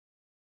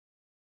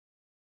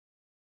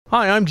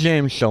Hi, I'm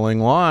James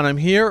Shillinglaw, and I'm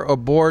here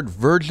aboard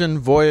Virgin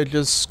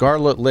Voyages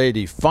Scarlet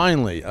Lady.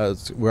 Finally,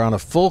 we're on a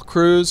full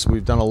cruise.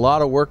 We've done a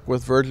lot of work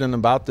with Virgin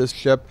about this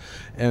ship,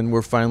 and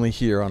we're finally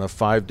here on a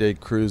 5-day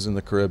cruise in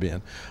the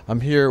Caribbean.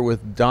 I'm here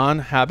with Don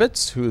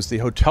Habitz, who is the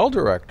hotel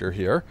director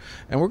here,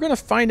 and we're going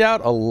to find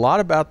out a lot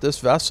about this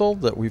vessel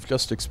that we've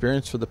just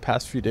experienced for the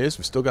past few days.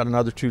 We've still got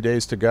another 2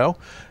 days to go,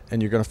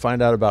 and you're going to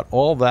find out about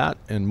all that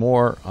and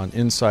more on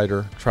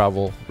Insider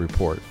Travel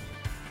Report.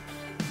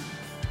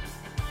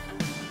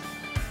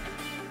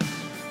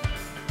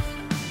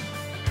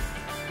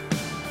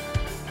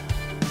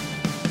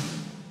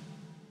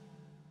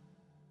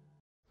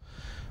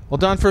 Well,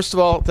 Don, first of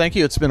all, thank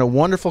you. It's been a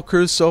wonderful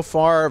cruise so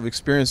far. I've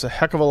experienced a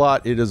heck of a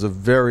lot. It is a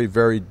very,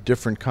 very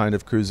different kind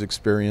of cruise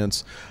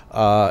experience,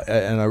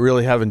 and I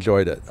really have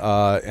enjoyed it.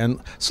 And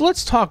so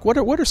let's talk. What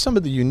are some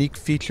of the unique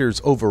features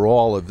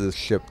overall of this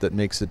ship that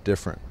makes it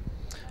different?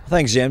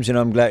 Thanks, James.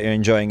 I'm glad you're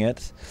enjoying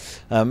it.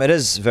 It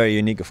is very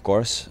unique, of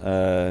course.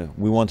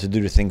 We want to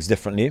do the things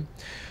differently.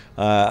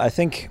 I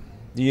think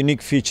the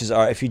unique features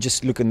are, if you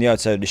just look on the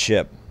outside of the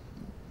ship,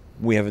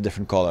 we have a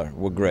different color.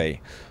 We're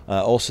gray.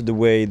 Also, the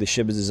way the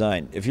ship is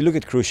designed. If you look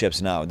at cruise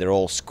ships now, they're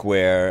all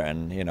square,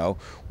 and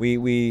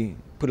we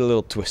put a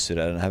little twist to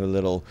that and have a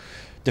little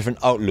different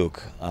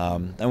outlook.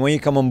 And when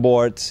you come on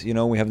board,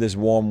 we have this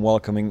warm,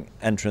 welcoming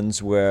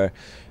entrance where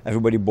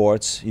everybody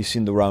boards. You've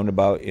seen the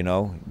roundabout,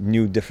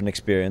 new, different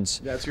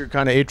experience. That's your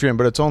kind of atrium,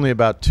 but it's only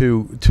about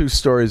two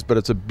stories. But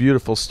it's a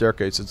beautiful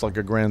staircase. It's like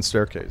a grand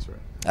staircase, right?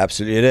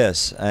 Absolutely, it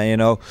is.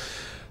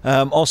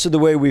 Also, the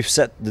way we've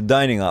set the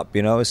dining up,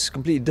 is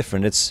completely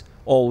different. It's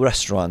all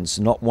restaurants,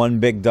 not one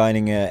big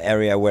dining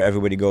area where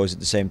everybody goes at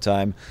the same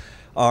time.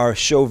 Our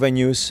show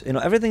venues,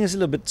 everything is a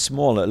little bit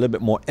smaller, a little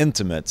bit more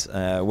intimate,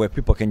 where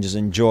people can just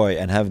enjoy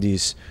and have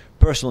these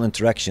personal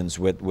interactions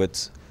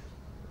with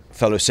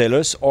fellow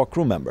sailors or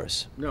crew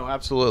members. No,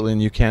 absolutely,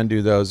 and you can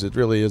do those. It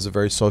really is a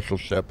very social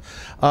ship.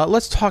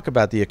 Let's talk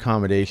about the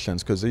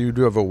accommodations, because you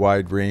do have a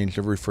wide range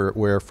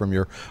everywhere from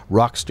your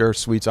rock star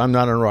suites. I'm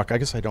not a rock. I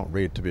guess I don't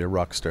rate to be a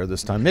rock star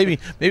this time. Maybe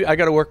I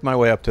got to work my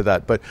way up to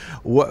that. But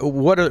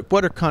what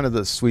are kind of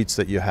the suites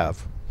that you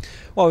have?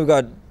 Well, we've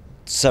got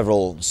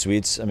several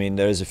suites.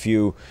 There's a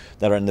few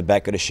that are in the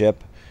back of the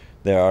ship.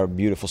 There are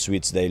beautiful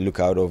suites. They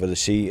look out over the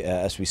sea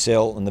as we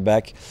sail in the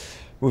back.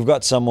 We've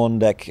got some on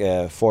deck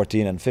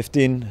 14 and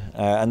 15,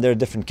 and there are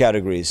different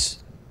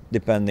categories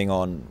depending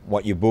on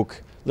what you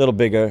book. A little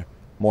bigger,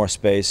 more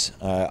space,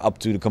 up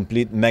to the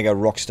complete mega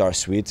rockstar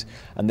suite,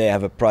 and they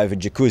have a private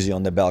jacuzzi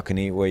on the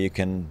balcony where you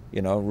can,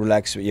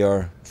 relax with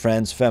your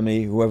friends,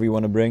 family, whoever you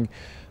want to bring,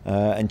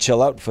 and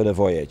chill out for the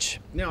voyage.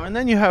 Now, and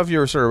then you have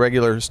your sort of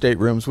regular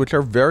staterooms, which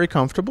are very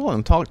comfortable.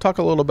 And talk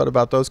a little bit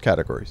about those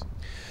categories.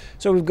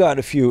 So we've got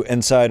a few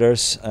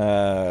insiders.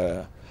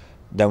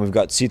 Then we've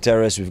got sea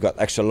terrace, we've got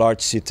extra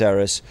large sea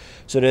terrace.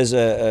 So there's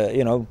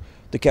the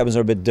cabins are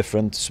a bit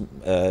different.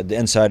 The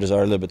insiders are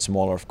a little bit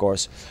smaller, of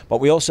course. But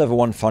we also have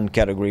one fun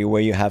category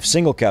where you have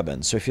single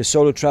cabins. So if you're a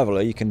solo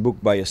traveler, you can book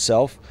by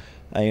yourself.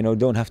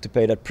 Don't have to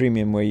pay that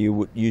premium where you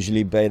would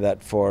usually pay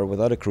that with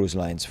other cruise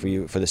lines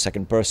for the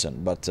second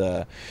person. But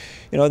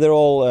they're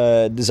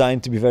all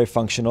designed to be very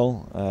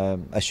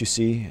functional, as you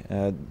see.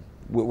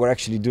 We're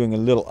actually doing a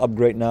little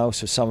upgrade now,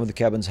 so some of the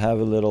cabins have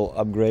a little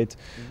upgrade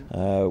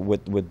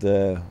with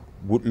the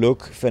wood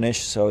look finish,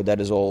 so that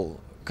is all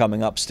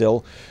coming up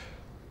still.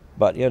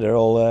 But yeah, they're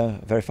all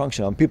very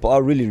functional, and people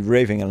are really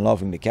raving and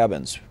loving the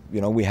cabins.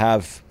 We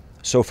have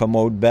sofa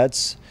mode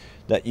beds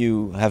that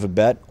you have a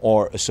bed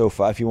or a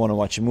sofa if you want to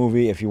watch a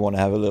movie, if you want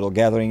to have a little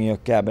gathering in your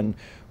cabin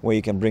where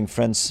you can bring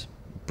friends,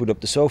 put up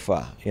the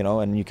sofa,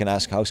 and you can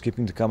ask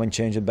housekeeping to come and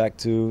change it back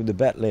to the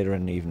bed later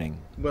in the evening.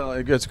 Well,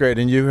 it's great,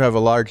 and you have a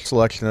large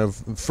selection of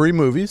free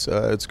movies.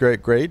 It's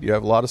great. You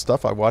have a lot of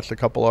stuff. I've watched a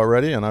couple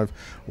already, and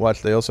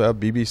they also have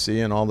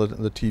BBC and all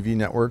the TV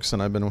networks,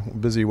 and I've been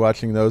busy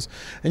watching those.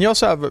 And you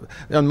also have,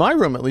 in my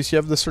room at least, you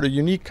have this sort of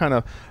unique kind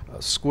of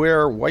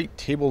square white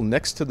table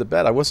next to the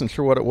bed. I wasn't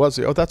sure what it was.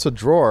 Oh, that's a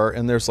drawer,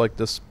 and there's like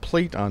this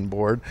plate on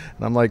board,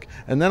 and I'm like,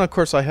 and then of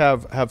course I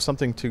have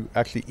something to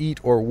actually eat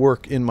or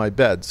work in my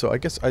bed. So I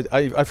guess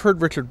I've heard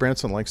Richard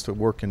Branson likes to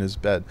work in his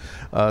bed,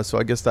 so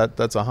I guess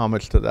that's a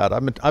homage to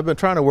that. I've been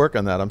trying to work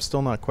on that. I'm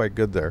still not quite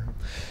good there.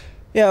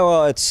 Yeah,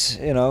 well, it's,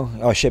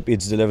 our ship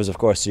eats delivers, of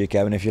course, to your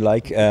cabin if you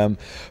like.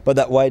 But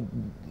that white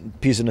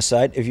piece on the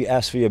side, if you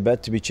ask for your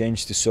bed to be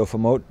changed to sofa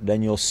mode,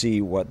 then you'll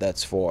see what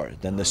that's for.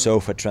 Then the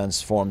sofa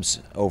transforms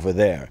over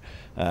there,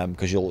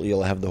 because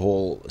you'll have the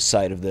whole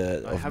side of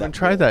the. I haven't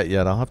tried that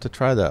yet. I'll have to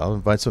try that. I'll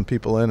invite some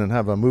people in and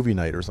have a movie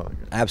night or something.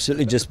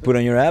 Absolutely, just put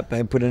on your app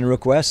and put in a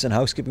request, and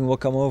housekeeping will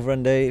come over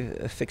and they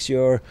fix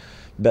your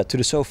bed to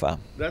the sofa.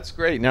 That's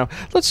great. Now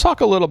let's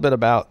talk a little bit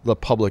about the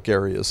public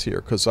areas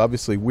here, because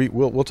obviously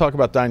we'll talk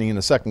about dining in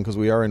a second, because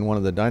we are in one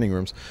of the dining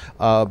rooms.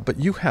 But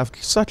you have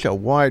such a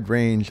wide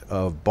range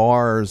of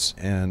bars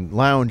and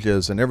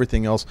lounges and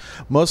everything else,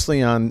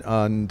 mostly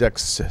on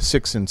decks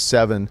 6 and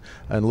 7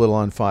 and a little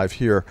on 5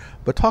 here.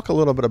 But talk a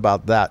little bit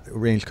about that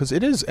range, because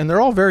it is, and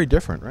they're all very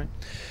different, right?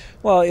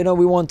 Well,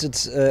 we wanted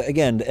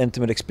again the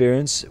intimate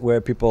experience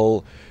where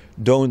people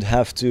don't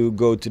have to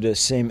go to the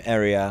same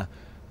area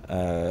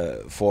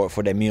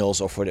for their meals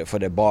or for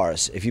their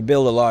bars. If you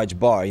build a large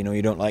bar,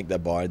 you don't like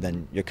that bar,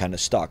 then you're kind of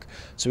stuck.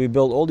 So we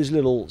build all these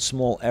little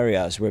small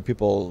areas where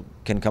people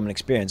can come and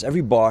experience.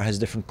 Every bar has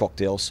different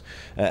cocktails.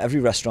 Every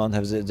restaurant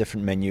has a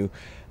different menu.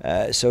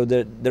 So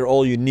they're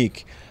all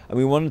unique. And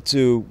we wanted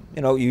to,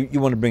 you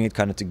want to bring it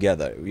kind of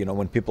together.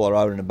 When people are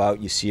out and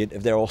about, you see it.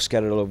 If they're all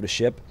scattered all over the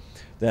ship,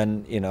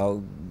 then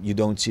you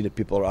don't see that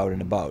people are out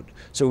and about.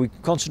 So we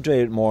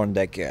concentrated more on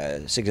deck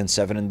 6 and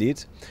 7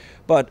 indeed.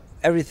 But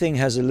everything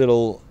has a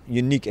little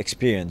unique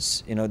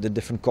experience, the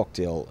different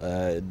cocktail,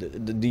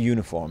 the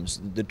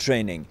uniforms, the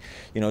training,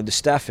 the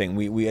staffing.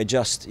 We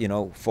adjust,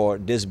 for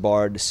this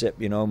bar, the SIP,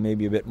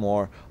 maybe a bit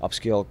more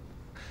upscale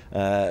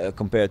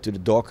compared to the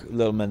dock, a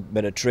little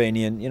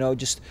Mediterranean,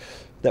 just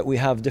that we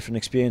have different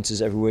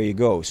experiences everywhere you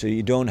go. So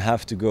you don't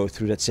have to go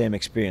through that same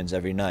experience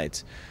every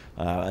night.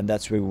 And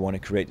that's where we want to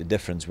create the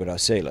difference with our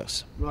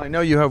sailors. Well, I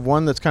know you have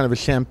one that's kind of a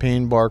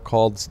champagne bar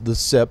called the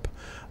SIP.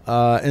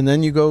 And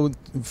then you go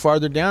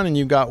farther down and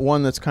you got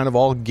one that's kind of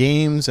all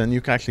games, and you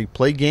can actually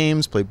play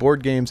games, play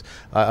board games.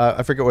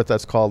 I forget what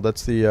that's called.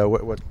 That's the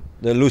what?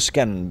 The loose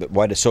cannon,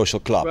 by the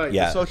social club. Right,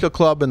 yeah. The social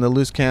club and the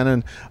loose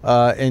cannon,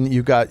 and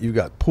you got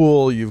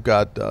pool, you've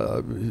got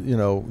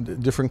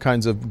different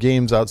kinds of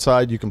games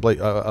outside. You can play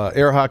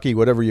air hockey,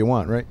 whatever you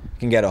want, right? You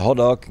can get a hot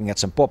dog, you can get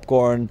some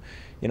popcorn.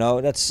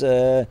 That's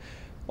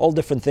all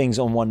different things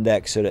on one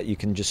deck, so that you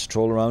can just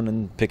stroll around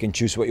and pick and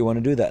choose what you want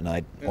to do that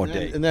night or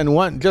day. And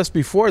then just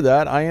before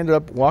that, I ended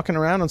up walking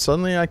around, and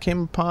suddenly I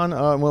came upon,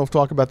 we'll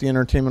talk about the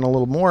entertainment a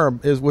little more,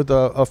 is with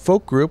a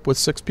folk group with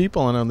 6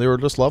 people in them. They were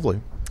just lovely.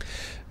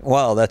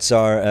 Well, that's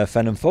our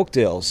Phantom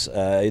Folktales.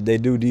 They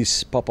do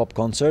these pop-up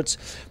concerts.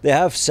 They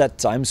have set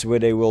times where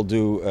they will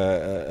do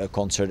a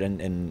concert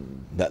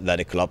in the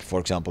Athletic Club, for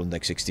example, in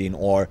Deck 16,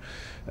 or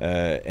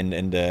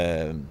in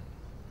the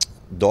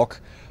dock.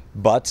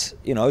 But,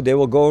 they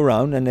will go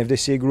around, and if they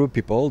see a group of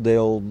people,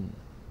 they'll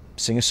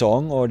sing a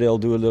song, or they'll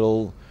do a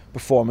little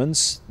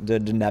performance, the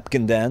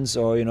napkin dance,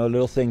 or,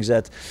 little things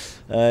that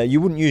you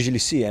wouldn't usually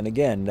see. And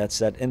again, that's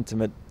that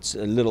intimate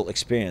little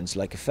experience,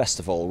 like a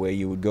festival where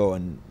you would go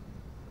and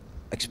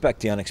expect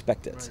the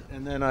unexpected. Right.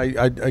 And then I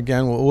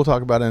again, we'll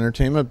talk about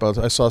entertainment, but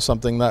I saw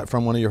something that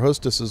from one of your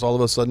hostesses. All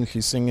of a sudden,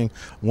 she's singing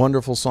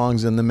wonderful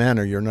songs in the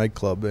Manor, your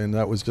nightclub, and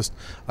that was just,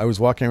 I was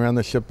walking around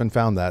the ship and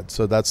found that.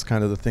 So that's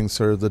kind of the things,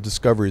 sort of the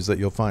discoveries that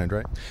you'll find,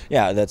 right?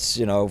 Yeah, that's,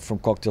 from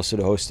cocktails to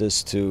the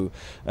hostess to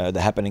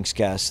the happenings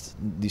cast.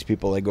 These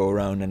people, they go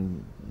around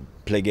and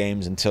play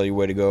games and tell you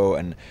where to go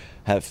and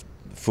have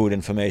food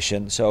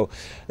information. So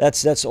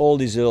that's all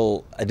these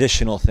little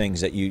additional things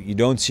that you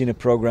don't see in a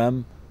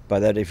program. By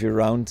that, if you're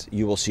around,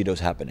 you will see those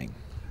happening.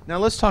 Now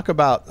let's talk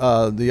about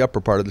the upper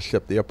part of the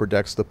ship, the upper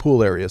decks, the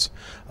pool areas.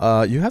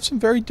 You have some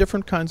very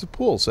different kinds of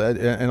pools,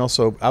 and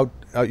also out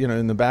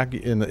in the back,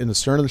 in the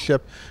stern of the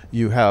ship,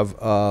 you have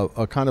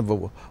a kind of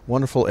a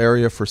wonderful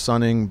area for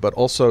sunning, but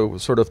also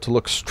sort of to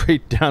look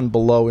straight down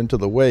below into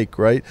the wake,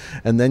 right?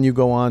 And then you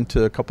go on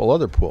to a couple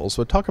other pools.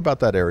 So talk about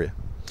that area.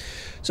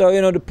 So,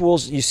 the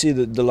pools, you see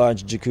the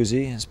large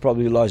jacuzzi. It's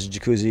probably the largest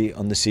jacuzzi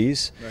on the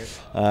seas.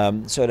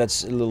 Right. So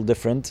that's a little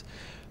different.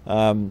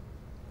 Then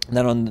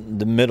on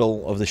the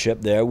middle of the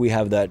ship there, we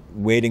have that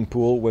wading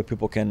pool where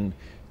people can,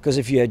 because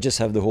if you just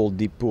have the whole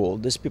deep pool,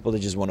 there's people that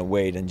just want to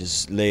wade and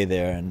just lay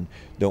there and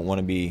don't want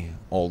to be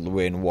all the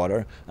way in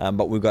water.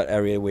 But we've got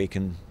area where you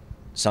can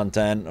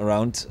suntan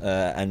around,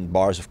 and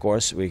bars, of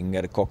course, where you can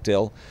get a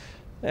cocktail,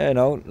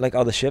 like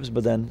other ships,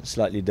 but then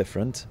slightly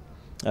different.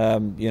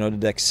 The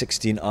deck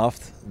 16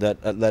 aft,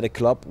 that Athletic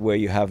Club, where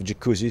you have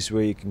jacuzzis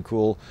where you can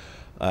cool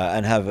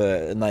and have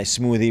a nice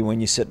smoothie when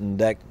you sit on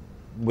deck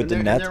with the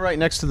net. And they're right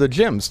next to the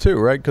gyms too,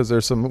 right? Because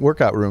there's some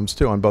workout rooms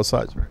too on both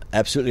sides.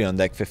 Absolutely. On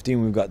deck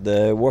 15 we've got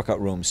the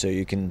workout room, so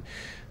you can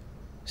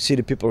see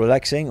the people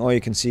relaxing, or you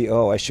can see,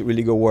 I should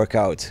really go work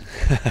out.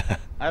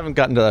 I haven't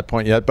gotten to that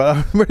point yet,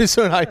 but pretty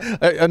soon.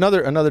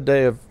 Another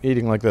day of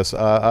eating like this,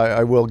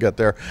 I will get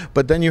there.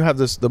 But then you have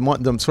the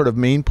sort of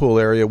main pool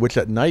area, which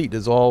at night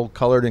is all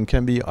colored and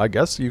can be, I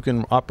guess, you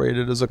can operate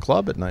it as a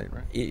club at night,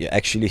 right? Yeah,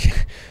 actually,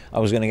 I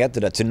was going to get to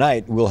that.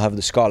 Tonight we'll have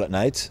the Scarlet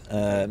night,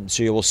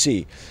 so you will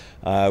see.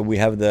 We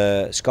have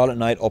the Scarlet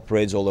night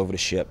operates all over the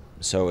ship,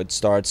 so it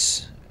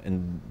starts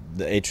in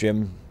the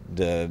atrium,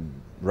 the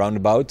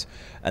roundabout,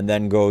 and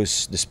then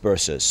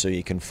disperses, so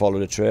you can follow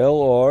the trail,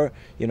 or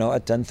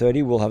at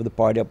 10:30 we'll have the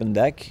party up on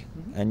deck,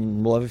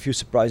 and we'll have a few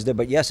surprises there.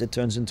 But yes, it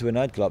turns into a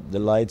nightclub. The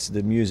lights,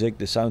 the music,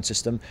 the sound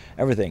system,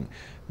 everything.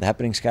 The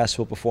happenings cast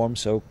will perform,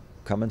 so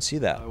come and see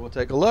that. We'll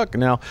take a look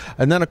now.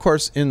 And then of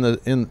course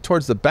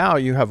towards the bow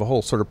you have a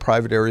whole sort of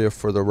private area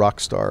for the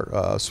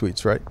Rockstar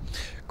suites, right?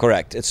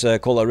 Correct. It's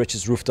called our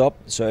Richest Rooftop.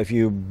 So if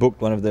you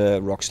book one of the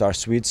Rockstar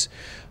suites,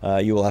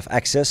 you will have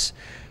access.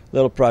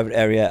 Little private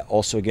area,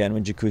 also again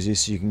with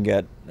jacuzzis. You can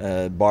get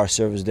bar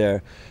service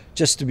there,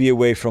 just to be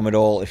away from it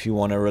all if you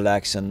want to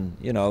relax and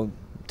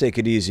take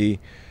it easy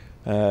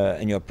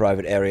in your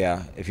private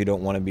area. If you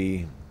don't want to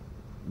be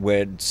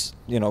where it's,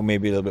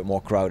 maybe a little bit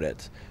more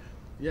crowded.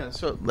 Yeah.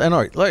 So, and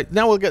all right,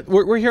 now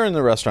we're here in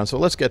the restaurant, so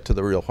let's get to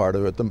the real heart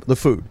of it, the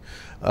food,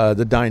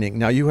 the dining.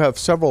 Now you have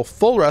several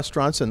full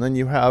restaurants, and then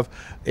you have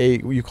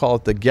you call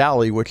it the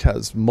galley, which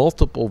has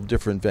multiple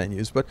different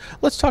venues. But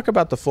let's talk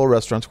about the full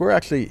restaurants. We're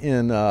actually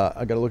in,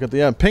 I got to look at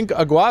the end, Pink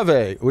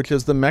Agave, which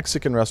is the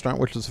Mexican restaurant,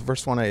 which is the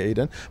first one I ate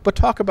in. But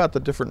talk about the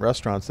different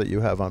restaurants that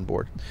you have on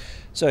board.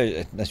 So,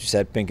 as you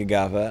said, Pink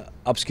Agave,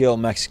 upscale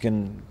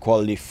Mexican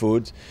quality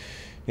food,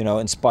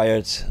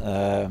 inspired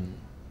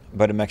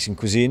by the Mexican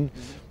cuisine.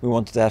 We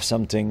wanted to have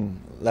something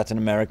Latin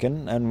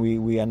American, and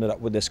we ended up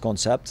with this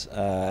concept.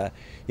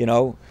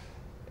 You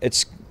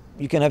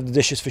can have the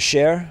dishes for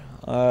share,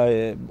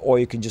 or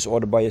you can just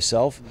order by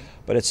yourself.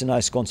 But it's a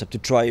nice concept to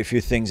try a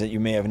few things that you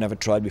may have never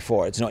tried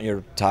before. It's not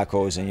your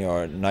tacos and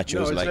your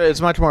nachos. No,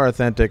 it's much more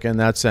authentic in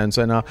that sense.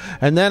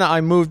 And then I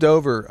moved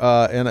over,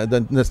 and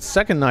the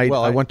second night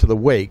I went to the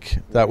Wake.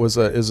 That is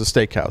a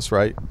steakhouse,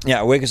 right?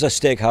 Yeah, Wake is a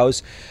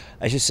steakhouse.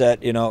 As you said,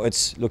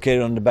 it's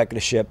located on the back of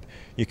the ship.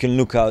 You can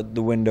look out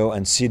the window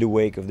and see the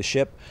wake of the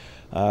ship.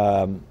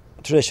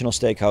 Traditional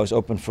steakhouse,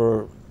 open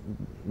for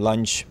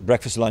lunch,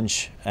 breakfast,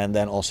 lunch, and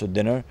then also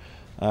dinner.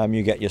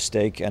 You get your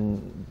steak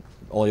and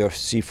all your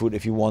seafood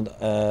if you want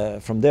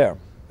from there.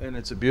 And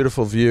it's a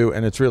beautiful view,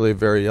 and it's really a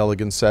very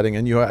elegant setting.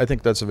 And I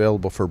think that's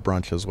available for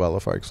brunch as well,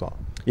 if I saw.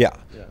 Yeah.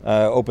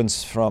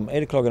 Opens from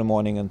 8 o'clock in the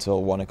morning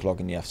until 1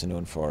 o'clock in the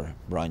afternoon for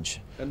brunch.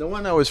 And the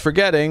one I was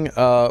forgetting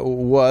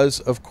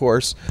was, of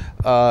course,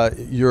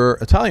 your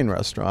Italian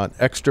restaurant,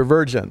 Extra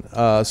Virgin.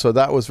 So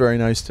that was very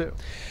nice too.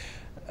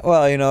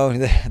 Well,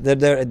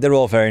 they're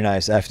all very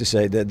nice, I have to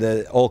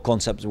say. All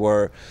concepts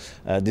were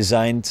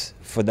designed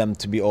for them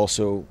to be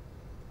also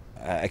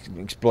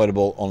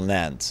exploitable on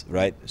land,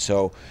 right?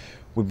 So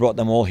we brought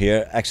them all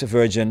here. Extra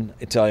Virgin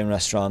Italian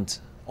restaurant,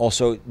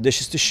 also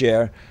dishes to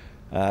share,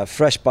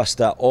 fresh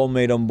pasta, all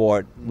made on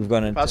board.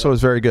 Pasta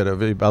was very good.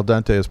 Al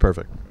dente is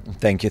perfect.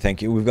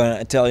 Thank you. We've got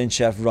an Italian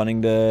chef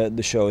running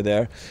the show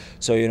there.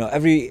 So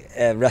every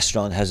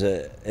restaurant has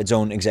its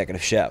own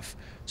executive chef.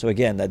 So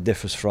again, that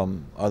differs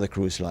from other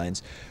cruise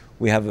lines.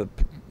 We have a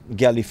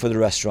galley for the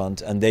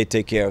restaurant, and they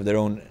take care of their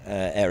own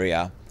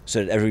area,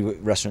 so that every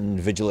restaurant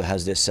individually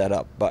has this set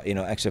up. But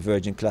Extra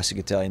Virgin, classic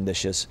Italian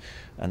dishes,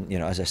 and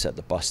as I said,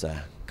 the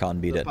pasta can't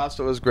beat it. The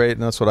pasta was great,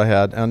 and that's what I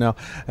had. And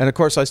of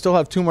course, I still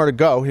have 2 more to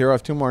go. Here, I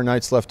have 2 more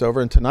nights left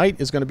over, and tonight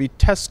is going to be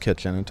Test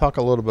Kitchen. And talk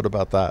a little bit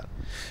about that.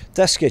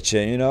 Test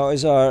Kitchen,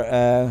 is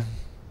our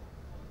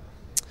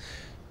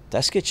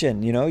Test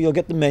Kitchen. You'll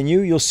get the menu,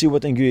 you'll see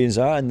what the ingredients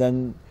are, and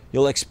then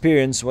you'll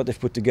experience what they've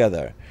put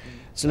together.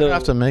 I don't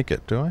have to make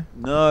it, do I?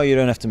 No, you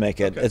don't have to make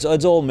it. Okay.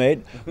 It's all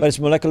made, but it's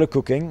molecular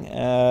cooking,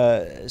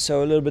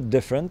 so a little bit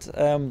different.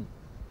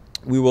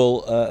 We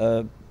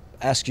will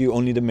ask you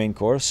only the main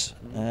course,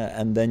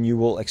 and then you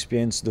will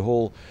experience the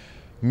whole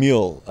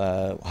meal,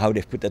 how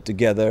they've put that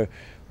together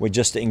with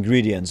just the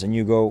ingredients. And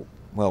you go,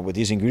 well, with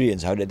these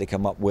ingredients, how did they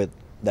come up with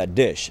that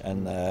dish?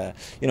 And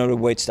the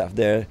wait staff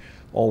there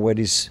all wear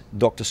these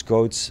doctor's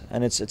coats,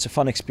 and it's a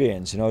fun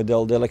experience.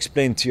 They'll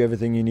explain to you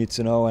everything you need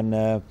to know,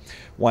 and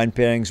wine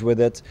pairings with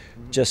it,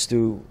 just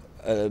to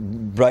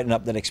brighten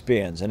up that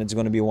experience. And it's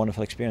going to be a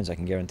wonderful experience, I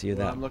can guarantee you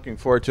that. I'm looking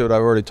forward to it.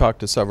 I've already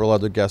talked to several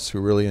other guests who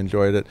really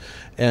enjoyed it.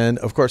 And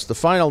of course, the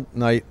final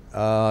night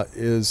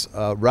is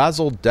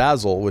Razzle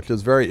Dazzle, which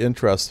is very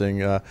interesting.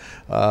 Tell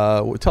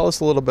us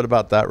a little bit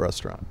about that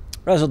restaurant.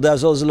 Razzle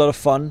Dazzle is a lot of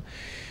fun.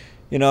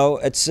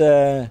 It's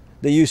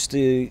they used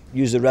to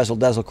use the Razzle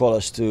Dazzle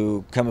colors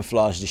to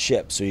camouflage the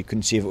ship, so you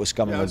couldn't see if it was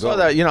coming or going. I saw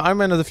that. I'm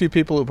one of the few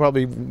people who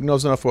probably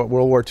knows enough about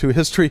World War II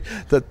history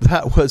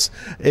that was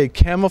a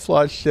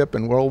camouflage ship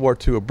in World War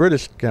II, a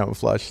British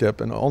camouflage ship,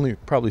 and only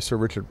probably Sir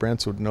Richard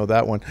Branson would know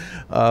that one.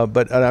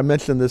 But I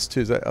mentioned this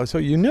too. So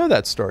you know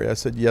that story? I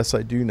said, yes,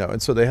 I do know.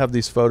 And so they have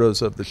these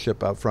photos of the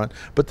ship out front.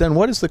 But then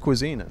what is the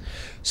cuisine in?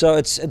 So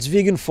it's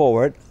vegan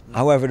forward.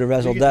 However, the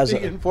Razzle Dazzle...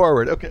 Vegan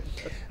forward, okay.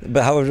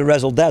 But however, the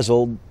Razzle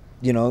Dazzle,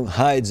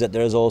 hides that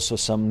there's also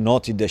some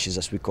naughty dishes,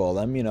 as we call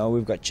them.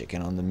 We've got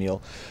chicken on the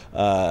meal.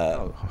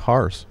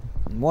 Horse.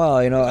 Well,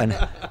 and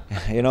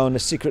in the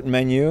secret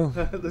menu.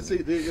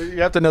 You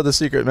have to know the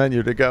secret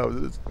menu to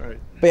go. Right.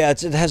 But yeah,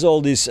 it has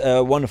all these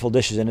wonderful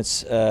dishes, and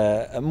it's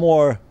a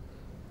more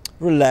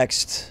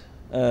relaxed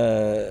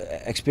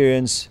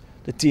experience.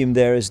 The team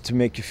there is to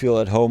make you feel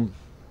at home,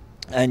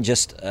 and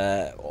just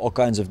all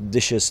kinds of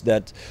dishes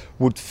that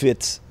would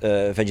fit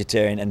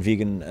vegetarian and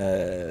vegan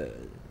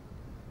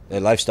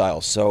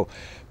lifestyles. So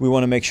we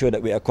want to make sure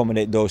that we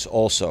accommodate those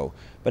also.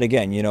 But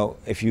again,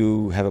 if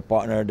you have a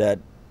partner that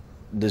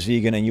does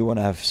vegan and you want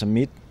to have some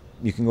meat,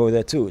 you can go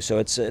there too. So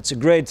it's a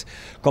great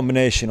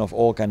combination of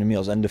all kind of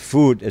meals, and the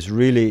food is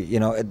really,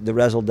 the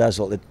Razzle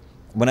Dazzle.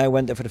 When I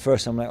went there for the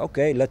first time, I'm like,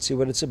 okay, let's see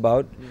what it's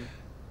about.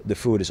 The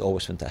food is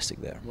always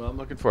fantastic there. Well, I'm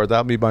looking forward.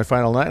 That'll be my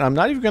final night. I'm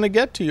not even going to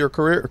get to your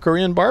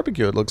Korean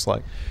barbecue, it looks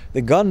like.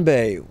 The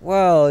Gunbay.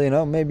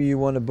 Well, maybe you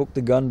want to book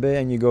the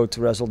Gunbay and you go to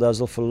Razzle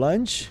Dazzle for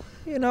lunch.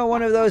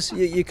 One of those,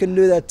 you can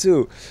do that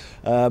too.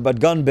 But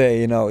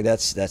Gunbay,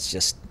 that's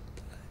just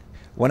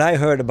When I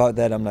heard about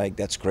that, I'm like,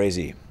 that's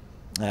crazy.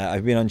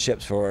 I've been on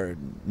ships for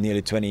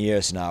nearly 20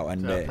 years now,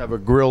 and have a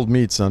grilled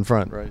meats on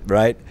front, right?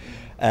 Right,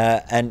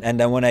 and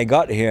then when I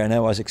got here and I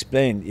was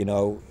explained,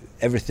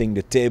 everything,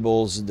 the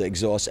tables, the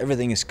exhaust,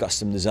 everything is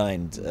custom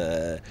designed.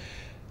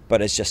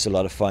 But it's just a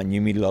lot of fun.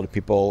 You meet a lot of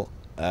people.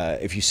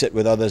 If you sit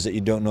with others that you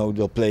don't know,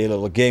 they'll play a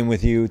little game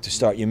with you to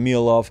start your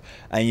meal off,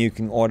 and you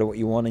can order what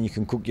you want and you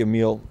can cook your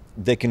meal.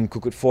 They can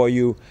cook it for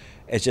you.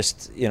 It's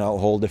just, a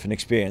whole different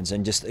experience,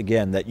 and just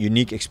again that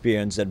unique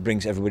experience that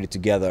brings everybody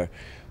together.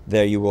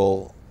 There you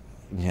will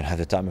have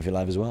the time of your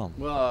life as well.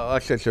 Well,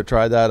 actually, I should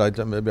try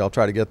that. Maybe I'll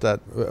try to get that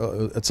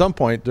at some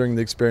point during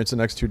the experience the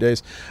next 2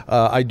 days.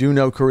 I do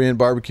know Korean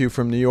barbecue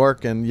from New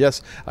York, and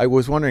yes, I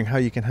was wondering how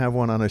you can have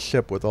one on a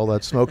ship with all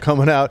that smoke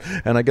coming out,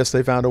 and I guess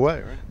they found a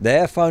way, right? They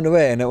have found a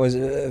way, and it was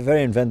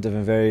very inventive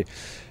and very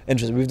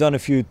interesting. We've done a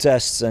few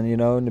tests, and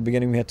in the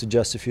beginning we had to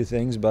adjust a few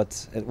things,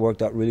 but it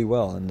worked out really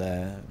well,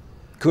 and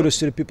kudos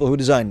to the people who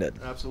designed it.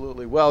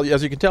 Absolutely. Well,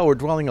 as you can tell, we're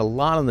dwelling a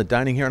lot on the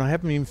dining here, and I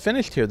haven't even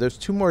finished here. There's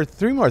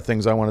three more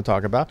things I want to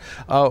talk about.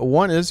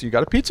 One is you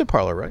got a pizza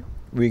parlor, right?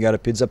 We got a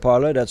pizza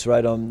parlor. That's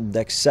right on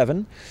deck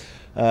 7.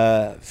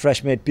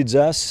 Fresh-made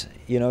pizzas.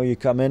 You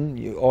come in,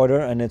 you order,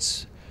 and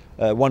it's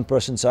one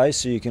person size,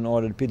 so you can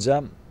order the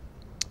pizza.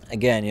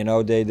 Again,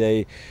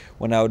 they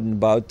went out and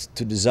about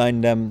to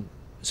design them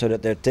so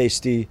that they're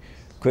tasty,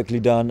 quickly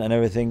done, and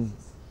everything.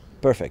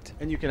 Perfect.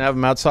 And you can have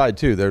them outside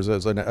too. There's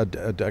a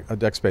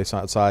deck space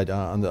outside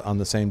on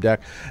the same deck.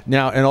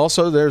 Now, and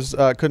also there's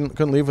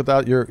couldn't leave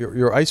without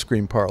your ice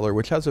cream parlor,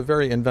 which has a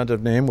very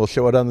inventive name. We'll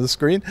show it on the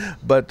screen.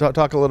 But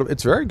talk a little.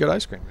 It's very good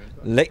ice cream.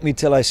 Lick me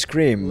till I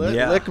scream.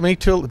 Lick me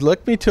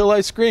till I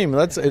scream.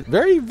 That's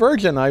very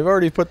virgin. I've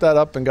already put that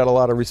up and got a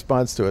lot of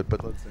response to it.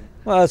 But let's see.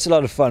 Well, it's a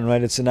lot of fun,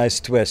 right? It's a nice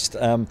twist.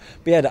 But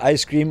yeah, the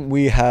ice cream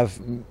we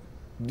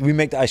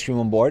make the ice cream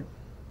on board.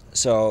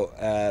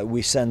 So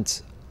we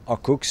sent our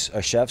cooks,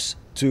 our chefs,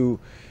 to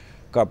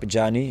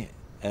Carpigiani,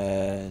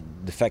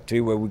 the factory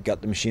where we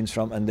got the machines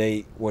from, and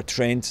they were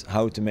trained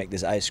how to make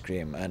this ice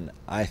cream. And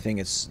I think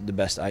it's the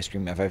best ice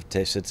cream I've ever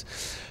tasted.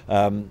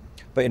 But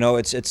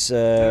it's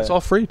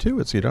all free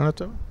too. You don't have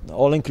to.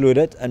 All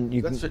included, and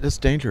it's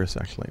dangerous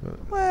actually.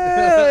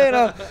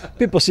 Well,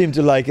 people seem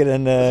to like it,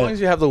 and as long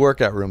as you have the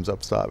workout rooms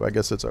up top, I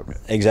guess it's okay.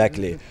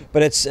 Exactly,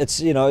 but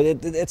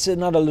it's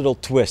another little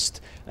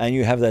twist, and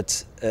you have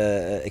that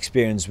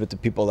experience with the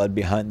people that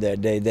behind there.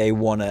 They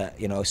want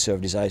to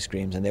serve these ice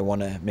creams, and they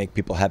want to make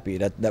people happy.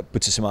 That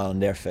puts a smile on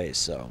their face.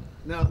 So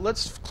now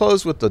let's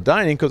close with the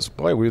dining, because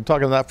boy, we've been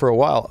talking about that for a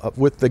while.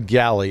 With the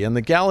galley, and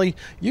the galley,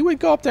 you would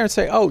go up there and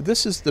say, oh,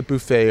 this is the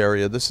buffet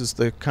area, this is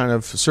the kind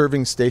of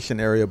serving station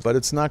area, but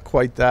it's not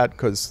quite that.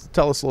 Because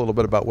tell us a little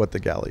bit about what the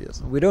galley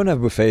is. We don't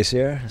have buffets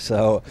here,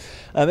 so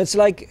it's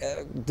like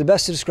the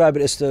best to describe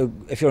it is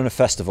if you're on a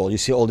festival, you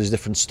see all these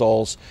different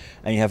stalls,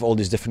 and you have all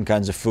these different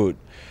kinds of food.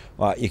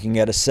 You can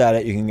get a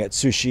salad, you can get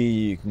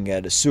sushi, you can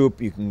get a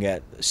soup, you can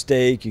get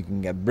steak, you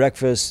can get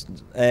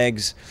breakfast,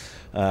 eggs,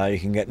 you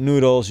can get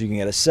noodles, you can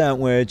get a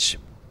sandwich.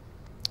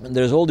 And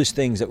there's all these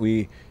things that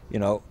we,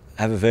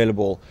 have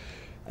available,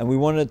 and we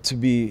want it to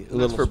be a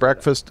little for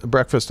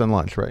breakfast and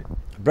lunch, right?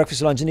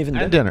 Breakfast, lunch, and even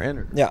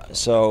dinner. Yeah.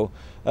 So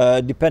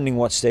depending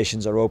what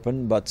stations are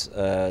open, but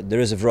there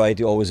is a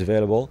variety always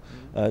available.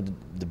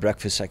 The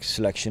breakfast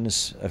selection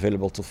is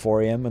available till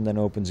 4 a.m. and then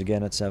opens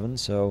again at 7.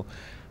 So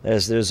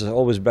there's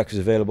always breakfast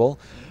available.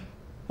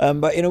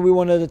 But we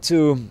wanted it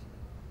to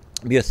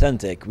be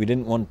authentic. We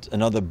didn't want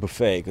another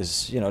buffet,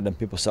 because then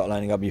people start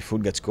lining up, your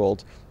food gets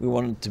cold. We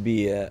wanted it to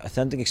be an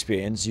authentic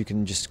experience. You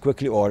can just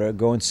quickly order,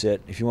 go and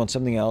sit. If you want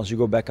something else, you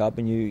go back up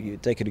and you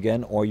take it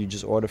again, or you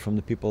just order from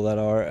the people that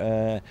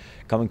are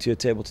coming to your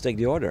table to take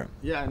the order.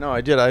 Yeah, no,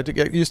 I did. I had to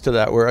get used to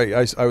that, where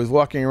I was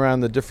walking around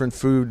the different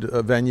food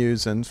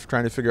venues and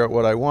trying to figure out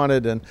what I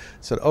wanted, and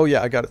said, oh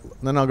yeah, I got it.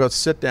 Then I'll go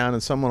sit down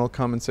and someone will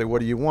come and say, what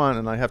do you want?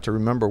 And I have to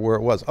remember where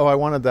it was. Oh, I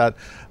wanted that,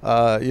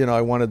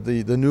 I wanted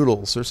the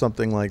noodles or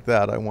something like that.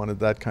 I wanted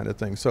that kind of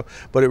thing. So,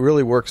 but it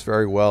really works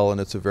very well,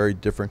 and it's a very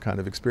different kind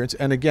of experience.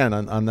 And again,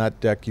 on that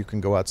deck, you can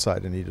go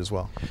outside and eat as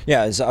well.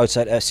 Yeah, it's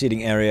outside a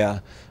seating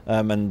area,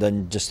 and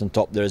then just on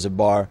top there's a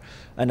bar,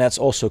 and that's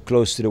also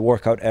close to the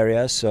workout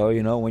area. So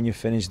when you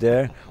finish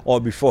there,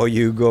 or before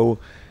you go,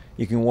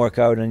 you can work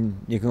out and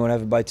you can go and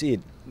have a bite to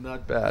eat.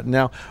 Not bad.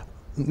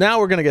 Now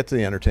we're going to get to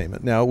the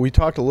entertainment. Now, we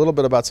talked a little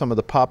bit about some of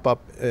the pop-up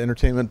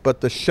entertainment,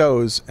 but the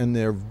shows, and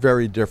they're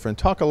very different.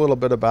 Talk a little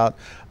bit about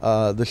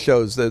the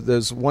shows.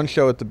 There's one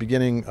show at the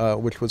beginning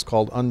which was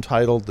called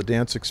Untitled, the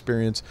dance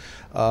experience,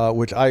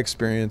 which I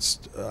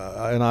experienced,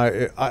 and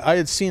I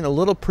had seen a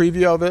little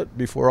preview of it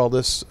before all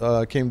this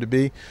came to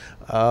be,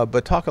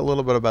 but talk a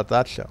little bit about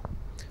that show.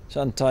 It's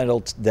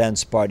Untitled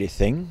dance party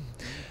thing.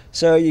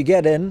 So you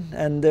get in,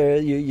 and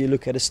you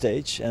look at a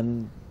stage,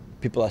 and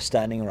people are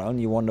standing around.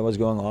 You wonder what's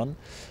going on,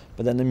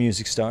 but then the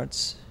music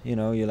starts.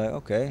 you're like,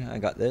 okay, I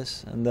got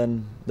this. And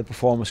then the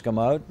performers come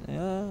out,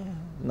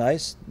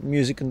 nice,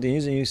 music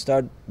continues, and you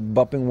start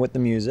bopping with the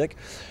music,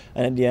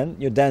 and at the end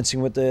you're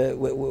dancing with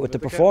the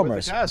performers.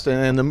 With the cast,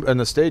 and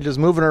the stage is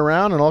moving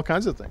around and all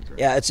kinds of things. Right?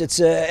 Yeah, it's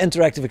an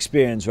interactive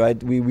experience,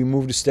 right? We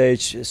move the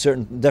stage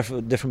certain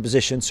different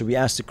positions, so we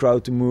ask the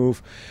crowd to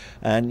move,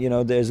 and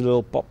there's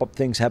little pop-up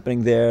things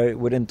happening there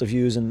with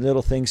interviews and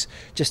little things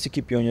just to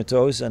keep you on your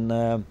toes. And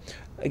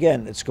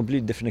again, it's a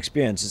completely different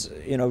experience.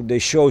 The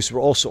shows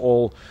were also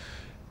all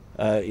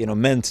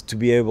meant to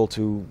be able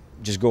to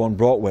just go on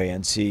Broadway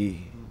and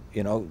see.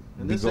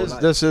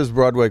 This is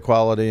Broadway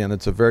quality, and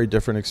it's a very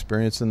different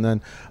experience. And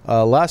then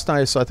last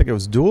night I saw, I think it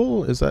was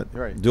Dual. Is that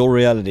right? Dual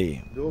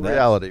reality. Dual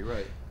reality,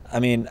 right?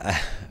 I mean,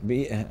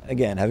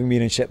 again, having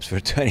been in ships for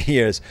 20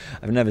 years,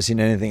 I've never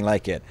seen anything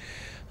like it.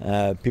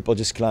 People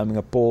just climbing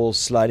up poles,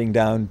 sliding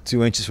down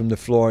 2 inches from the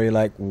floor. You're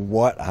like,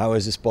 what? How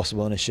is this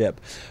possible on a ship?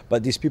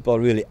 But these people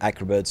are really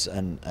acrobats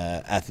and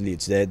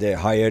athletes. They're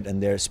hired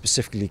and they're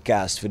specifically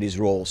cast for these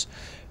roles.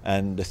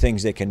 And the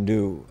things they can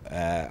do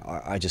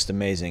are just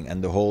amazing.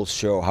 And the whole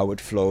show, how it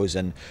flows,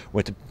 and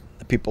with the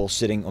people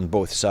sitting on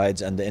both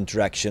sides and the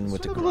interaction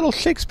with the crowd. A little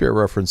Shakespeare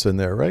reference in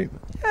there, right?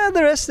 Yeah,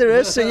 there is.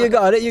 So you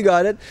got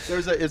it.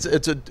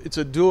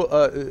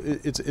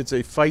 It's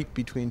a fight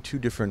between two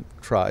different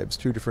tribes,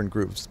 two different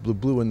groups, the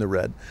blue and the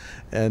red.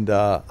 And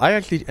I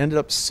actually ended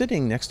up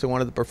sitting next to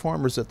one of the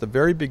performers at the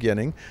very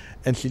beginning,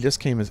 and she just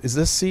came, is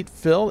this seat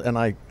filled? And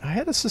I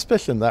had a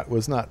suspicion that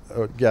was not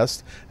a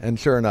guest, and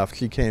sure enough,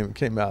 she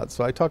came out.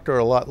 So I talked to her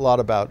a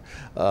lot about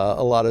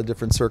a lot of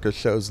different circus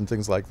shows and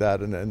things like that,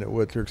 and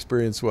what her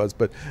experience was.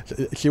 But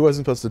she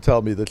wasn't supposed to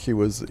tell me that she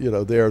was,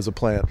 there as a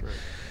plant. Right?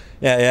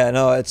 Yeah,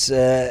 no, it's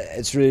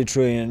really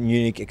truly a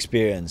unique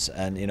experience,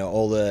 and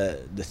all the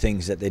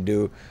things that they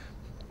do,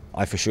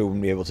 I for sure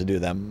wouldn't be able to do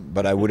them,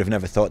 but I would have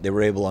never thought they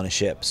were able on a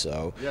ship.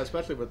 So yeah,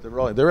 especially with the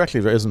rolling. There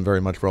actually isn't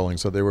very much rolling,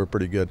 so they were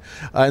pretty good.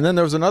 And then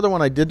there was another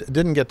one I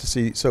didn't get to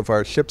see so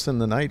far, Ships in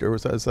the Night, or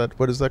is that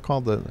what is that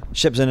called? The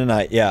Ships in the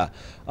Night. Yeah,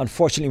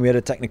 unfortunately we had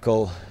a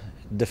technical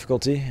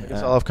difficulty. I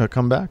guess I'll have to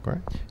come back,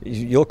 right?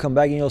 You'll come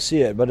back and you'll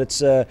see it, but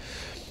it's a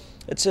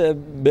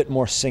bit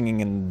more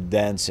singing and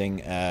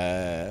dancing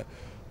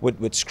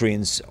with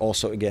screens.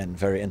 Also, again,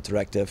 very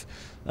interactive.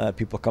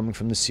 People coming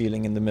from the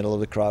ceiling in the middle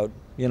of the crowd.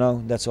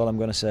 That's all I'm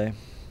going to say.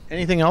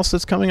 Anything else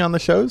that's coming on the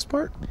show's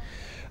part?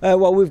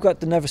 Well, we've got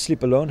the Never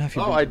Sleep Alone. Have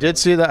you? I did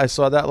see that. I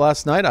saw that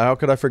last night. How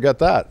could I forget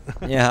that?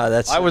 Yeah,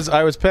 that's. I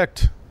was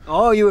picked.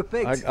 Oh, you were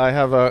picked. I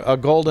have a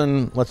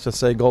golden, let's just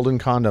say golden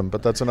condom,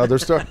 but that's another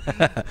story.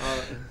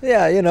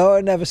 Yeah,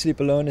 Never Sleep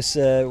Alone is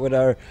with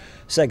our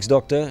sex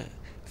doctor.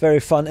 Very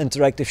fun,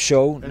 interactive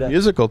show. And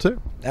musical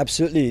too.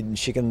 Absolutely,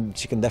 she can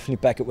definitely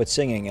pack it with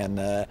singing, and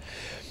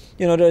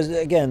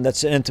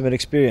that's an intimate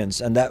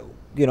experience, and that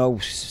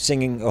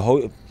singing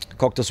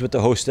cocktails with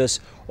the hostess.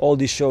 All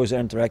these shows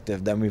are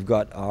interactive. Then we've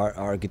got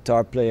our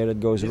guitar player that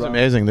goes around. He's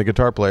amazing. The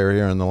guitar player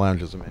here in the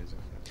lounge is amazing.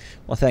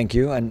 Well, thank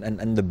you,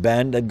 and the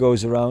band that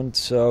goes around.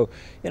 So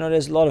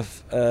there's a lot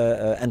of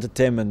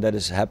entertainment that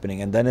is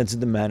happening, and then it's in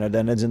the Manor,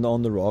 then it's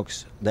on the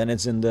Rocks, then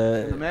it's in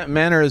the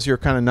Manor is your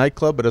kind of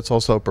nightclub, but it's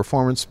also a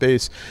performance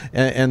space,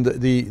 and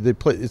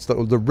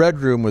the Red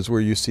Room was where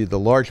you see the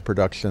large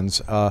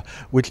productions,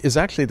 which is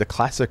actually the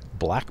classic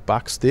black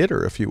box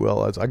theater, if you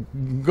will. As I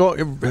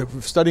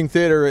studying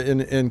theater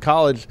in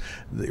college,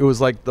 it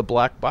was like the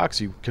black box.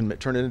 You can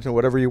turn it into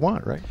whatever you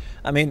want, right?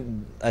 I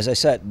mean, as I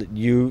said,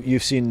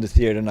 you've seen the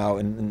theater now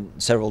in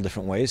several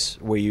different ways,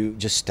 where you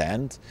just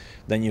stand,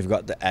 then you've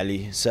got the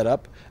alley set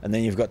up, and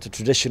then you've got the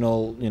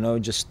traditional,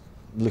 just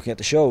looking at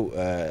the show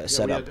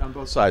set up. On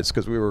both sides,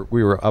 because we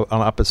were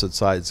on opposite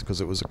sides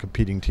because it was a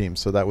competing team,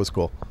 so that was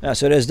cool. Yeah,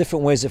 so there's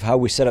different ways of how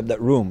we set up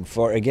that room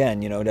for, again,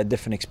 that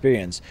different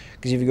experience.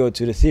 Because if you go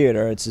to the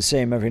theater, it's the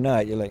same every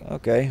night. You're like,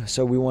 okay,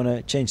 so we want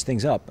to change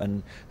things up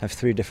and have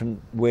 3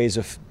 different ways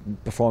of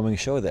performing a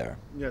show there.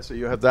 Yeah, so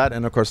you have that,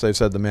 and of course they've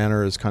said the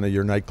Manor is kind of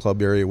your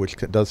nightclub area, which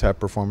does have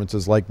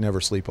performances like Never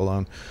Sleep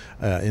Alone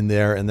in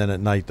there, and then at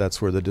night that's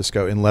where the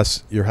disco,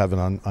 unless you're having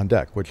on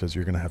deck, which is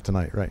you're going to have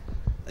tonight, right?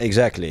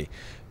 Exactly.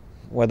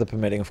 Weather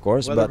permitting, of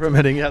course. Weather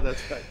permitting, yeah,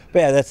 that's right. But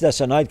yeah, that's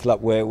a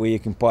nightclub where you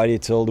can party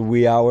till the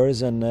wee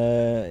hours and,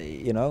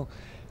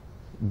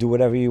 do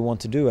whatever you want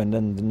to do, and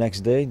then the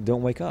next day,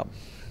 don't wake up.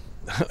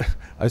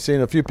 I've seen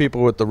a few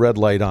people with the red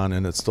light on,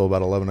 and it's still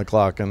about 11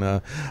 o'clock.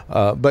 And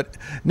but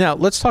now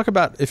let's talk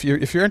about if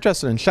you're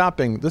interested in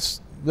shopping.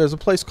 There's a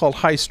place called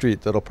High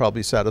Street that'll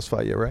probably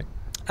satisfy you, right?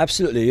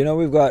 Absolutely.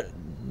 We've got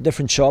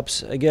different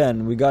shops.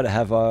 Again, we got to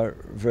have our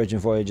Virgin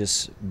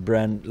Voyages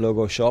brand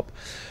logo shop,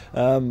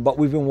 but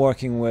we've been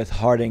working with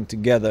Harding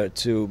together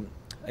to,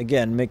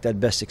 again, make that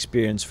best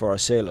experience for our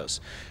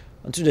sailors.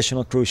 On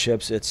traditional cruise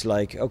ships, it's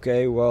like,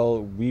 okay,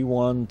 well, we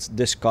want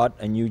this cut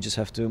and you just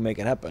have to make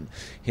it happen.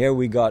 Here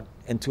we got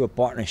into a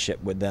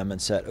partnership with them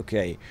and said,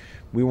 okay,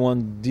 we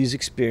want these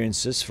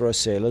experiences for our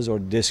sailors, or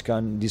these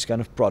kind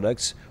of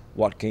products.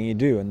 What can you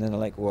do? And then they're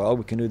like, well,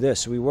 we can do this.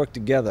 So we work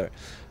together,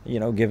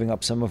 giving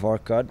up some of our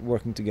cut,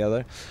 working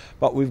together.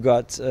 But we've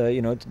got,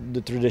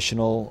 the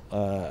traditional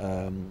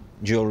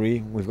jewelry.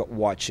 We've got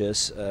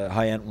watches,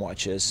 high-end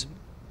watches.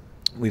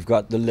 We've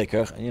got the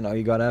liquor.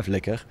 You got to have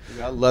liquor. You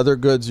got leather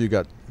goods. You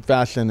got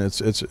fashion.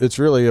 It's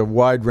really a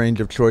wide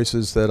range of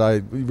choices that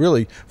I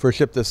really, for a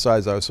ship this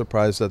size, I was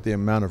surprised at the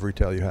amount of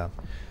retail you have.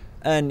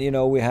 And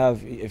we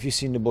have. If you've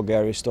seen the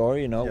Bulgaria store,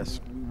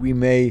 Yes. we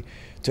may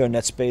turn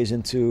that space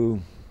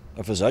into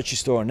a Versace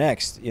store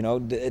next.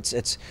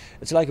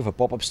 It's like a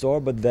pop-up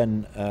store, but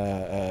then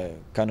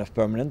kind of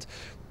permanent,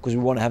 because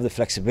we want to have the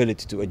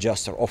flexibility to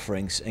adjust our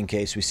offerings in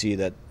case we see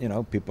that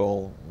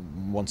people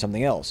want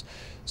something else,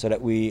 so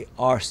that we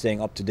are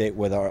staying up to date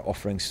with our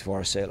offerings for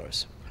our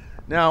sailors.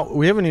 Now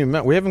we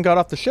haven't got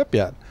off the ship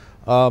yet.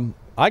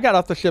 I got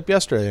off the ship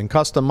yesterday in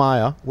Costa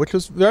Maya, which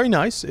was very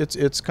nice. It's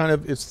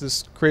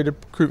this creative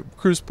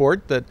cruise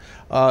port that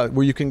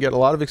where you can get a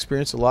lot of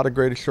experience, a lot of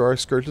great shore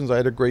excursions. I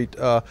had a great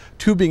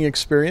tubing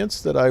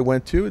experience that I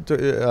went to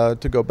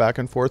go back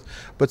and forth.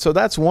 But so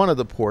that's one of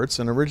the ports.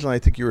 And originally I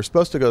think you were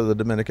supposed to go to the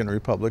Dominican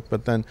Republic,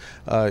 but then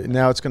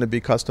now it's going to be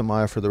Costa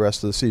Maya for the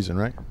rest of the season,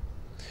 right?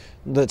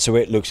 That's the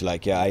way it looks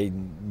like. Yeah, I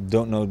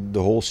don't know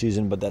the whole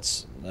season, but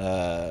that's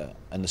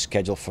on the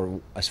schedule for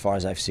as far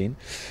as I've seen.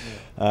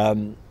 Yeah.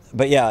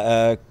 But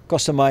yeah,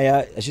 Costa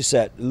Maya, as you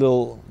said,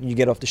 you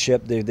get off the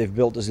ship, they've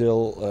built this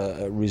little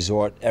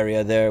resort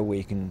area there where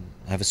you can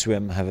have a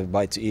swim, have a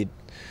bite to eat,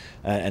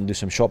 and do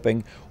some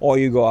shopping. Or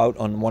you go out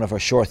on one of our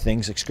shore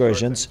things,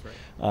 excursions.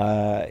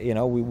 Right.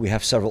 We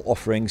have several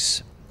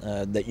offerings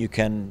that you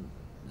can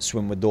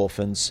swim with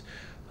dolphins,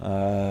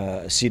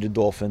 see the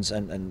dolphins,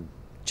 and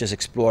just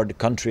explore the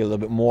country a little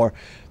bit more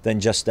than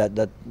just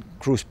that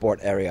cruise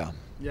port area.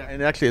 Yeah,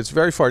 and actually it's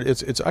very far.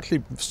 It's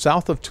actually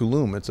south of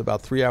Tulum. It's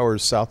about 3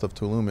 hours south of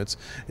Tulum.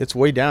 It's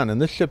way down, and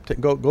this ship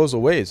goes a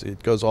ways.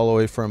 It goes all the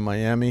way from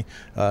Miami,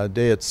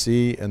 day at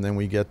sea, and then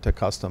we get to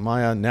Costa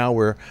Maya. Now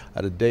we're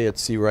at a day at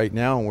sea right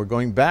now, and we're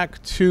going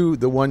back to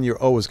the one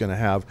you're always going to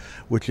have,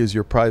 which is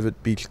your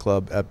private beach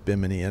club at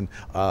Bimini. And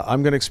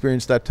I'm going to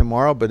experience that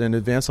tomorrow, but in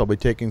advance I'll be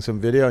taking some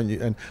video.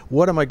 And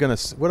what am I going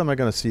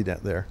to see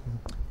there?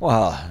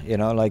 Well,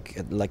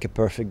 like a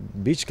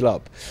perfect beach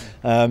club.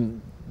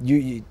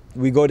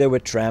 We go there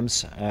with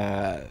trams.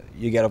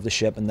 You get off the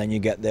ship, and then you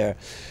get there.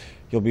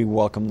 You'll be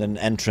welcomed in an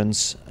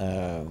entrance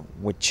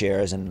with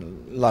chairs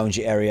and lounge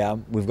area.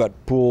 We've got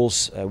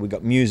pools. We've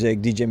got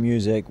music, DJ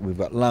music. We've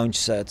got lounge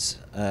sets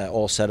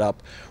all set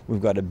up.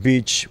 We've got a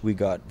beach. We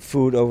got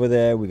food over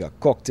there. We got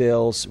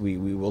cocktails. We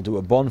will do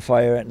a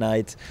bonfire at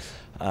night.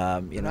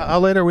 How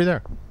late are we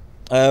there?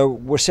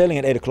 We're sailing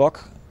at 8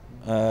 o'clock.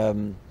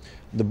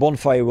 The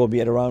bonfire will be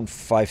at around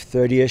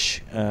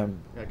 5:30ish.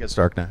 It gets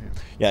dark now.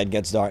 Yeah, it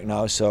gets dark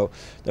now, so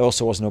there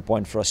also was no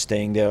point for us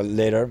staying there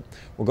later.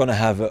 We're going to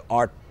have an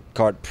art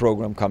card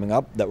program coming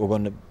up that we're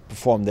going to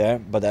perform there,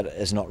 but that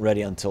is not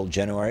ready until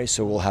January,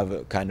 so we'll have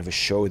a kind of a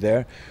show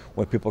there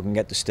where people can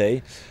get to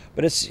stay.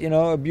 But it's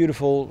a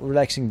beautiful,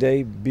 relaxing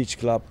day, beach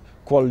club,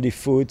 quality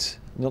food,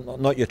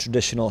 not your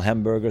traditional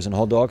hamburgers and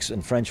hot dogs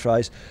and French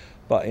fries,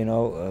 but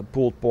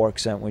pulled pork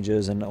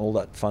sandwiches and all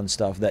that fun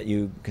stuff that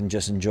you can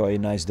just enjoy a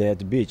nice day at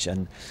the beach.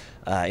 And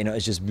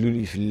it's just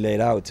beautifully laid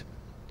out.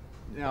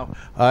 Now,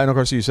 and of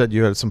course you said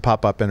you had some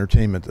pop-up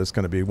entertainment that's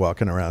going to be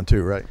walking around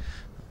too, right?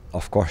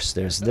 Of course,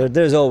 there's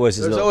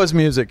always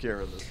music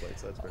here in this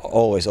place.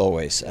 That's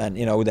always, and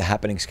the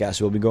happenings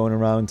cast will be going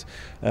around.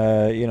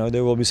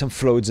 There will be some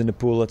floats in the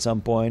pool at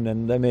some point,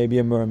 and there may be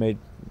a mermaid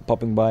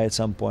popping by at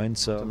some point.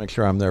 So to make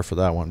sure I'm there for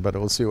that one, but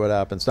we'll see what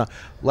happens. Now,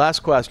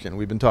 last question.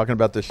 We've been talking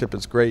about this ship.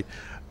 It's great.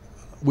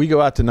 We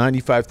go out to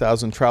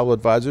 95,000 travel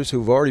advisors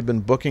who've already been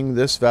booking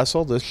this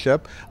vessel, this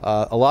ship.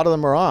 A lot of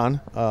them are on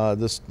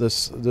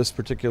this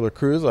particular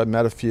cruise. I've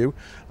met a few.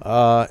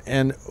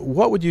 And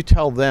what would you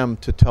tell them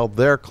to tell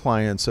their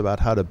clients about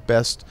how to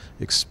best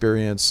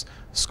experience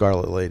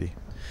Scarlet Lady?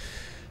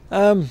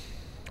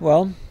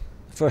 Well,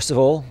 first of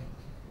all,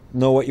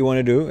 know what you want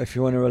to do. If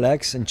you want to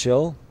relax and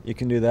chill, you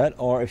can do that.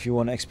 Or if you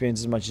want to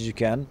experience as much as you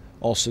can,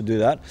 also do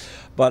that.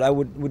 But I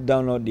would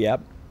download the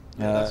app.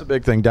 Yeah, that's a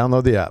big thing.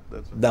 Download the app.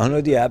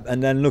 Download the app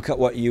and then look at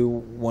what you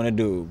want to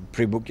do.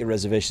 Pre-book your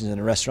reservations in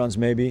the restaurants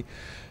maybe.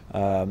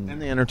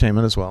 And the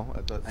entertainment as well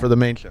for the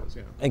main shows.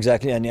 Yeah.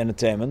 Exactly, and the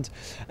entertainment.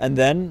 And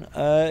then,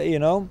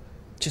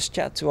 just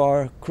chat to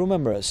our crew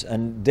members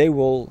and they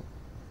will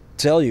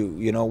tell you,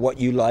 what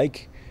you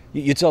like.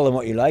 You tell them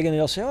what you like and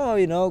they'll say,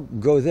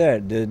 go there.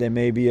 There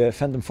may be a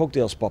Phantom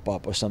Folktales pop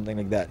up or something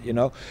like that,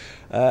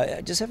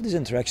 Just have these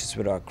interactions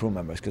with our crew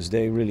members because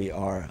they really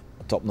are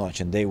top notch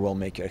and they will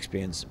make your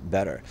experience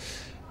better.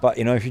 But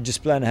if you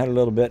just plan ahead a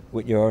little bit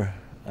with your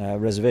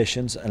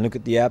reservations and look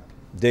at the app,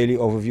 daily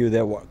overview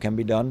there, what can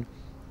be done,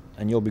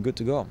 and you'll be good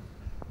to go.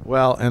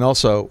 Well, and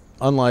also,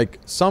 unlike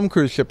some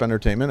cruise ship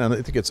entertainment, and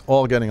I think it's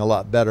all getting a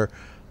lot better,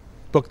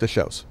 book the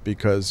shows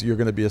because you're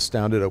going to be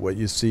astounded at what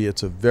you see.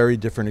 It's a very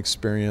different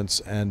experience,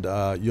 and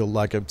you'll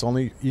like it.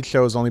 Each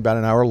show is only about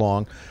an hour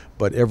long,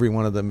 but every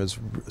one of them is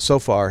so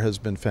far has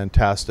been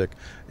fantastic,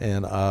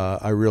 and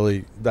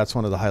that's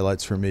one of the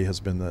highlights for me has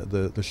been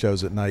the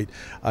shows at night.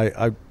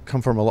 I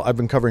come from I've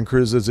been covering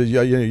cruises.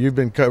 You've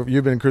been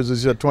in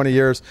cruises 20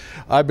 years.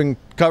 I've been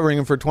covering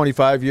them for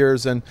 25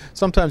 years, and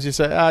sometimes you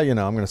say, I'm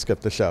going to skip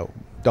the show.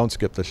 Don't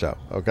skip the show.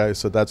 Okay,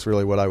 so that's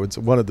really what I would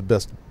say. One of the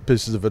best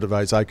pieces of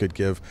advice I could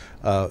give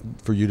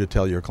for you to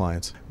tell your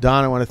clients.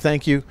 Don, I want to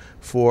thank you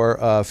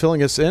for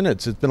filling us in.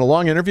 It's been a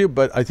long interview,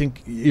 but I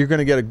think you're going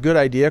to get a good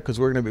idea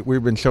because we're going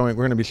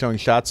to be showing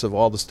shots of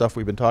all the stuff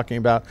we've been talking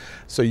about,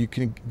 so you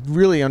can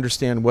really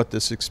understand what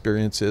this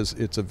experience is.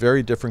 It's a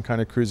very different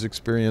kind of cruise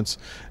experience,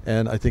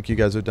 and I think you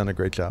guys have done a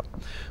great job.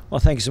 Well,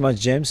 thank you so much,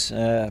 James.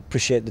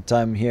 Appreciate the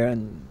time here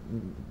and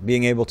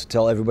being able to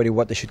tell everybody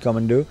what they should come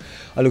and do.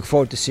 I look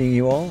forward to seeing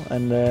you all,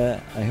 and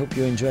I hope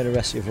you enjoy the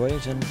rest of your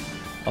voyage, and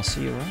I'll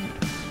see you around.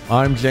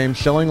 I'm James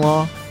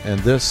Shillinglaw, and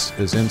this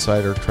is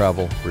Insider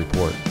Travel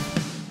Report.